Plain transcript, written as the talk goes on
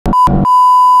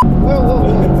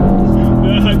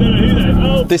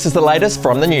This is the latest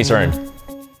from the Newsroom.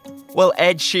 Well,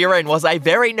 Ed Sheeran was a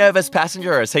very nervous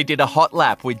passenger as he did a hot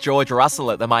lap with George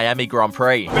Russell at the Miami Grand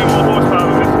Prix. A bit more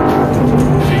horsepower with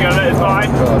this. You gonna let it slide?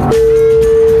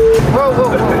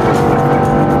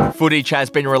 Footage has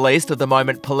been released of the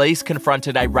moment police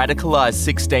confronted a radicalised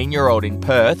 16-year-old in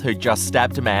Perth who just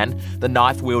stabbed a man. The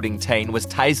knife-wielding teen was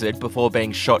tasered before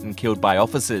being shot and killed by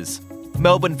officers.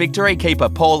 Melbourne Victory keeper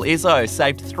Paul Izzo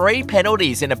saved 3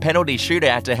 penalties in a penalty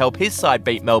shootout to help his side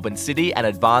beat Melbourne City and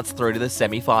advance through to the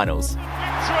semi-finals.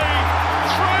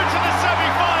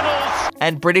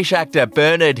 And British actor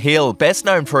Bernard Hill, best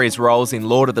known for his roles in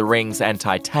Lord of the Rings and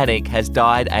Titanic, has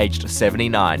died aged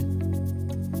 79.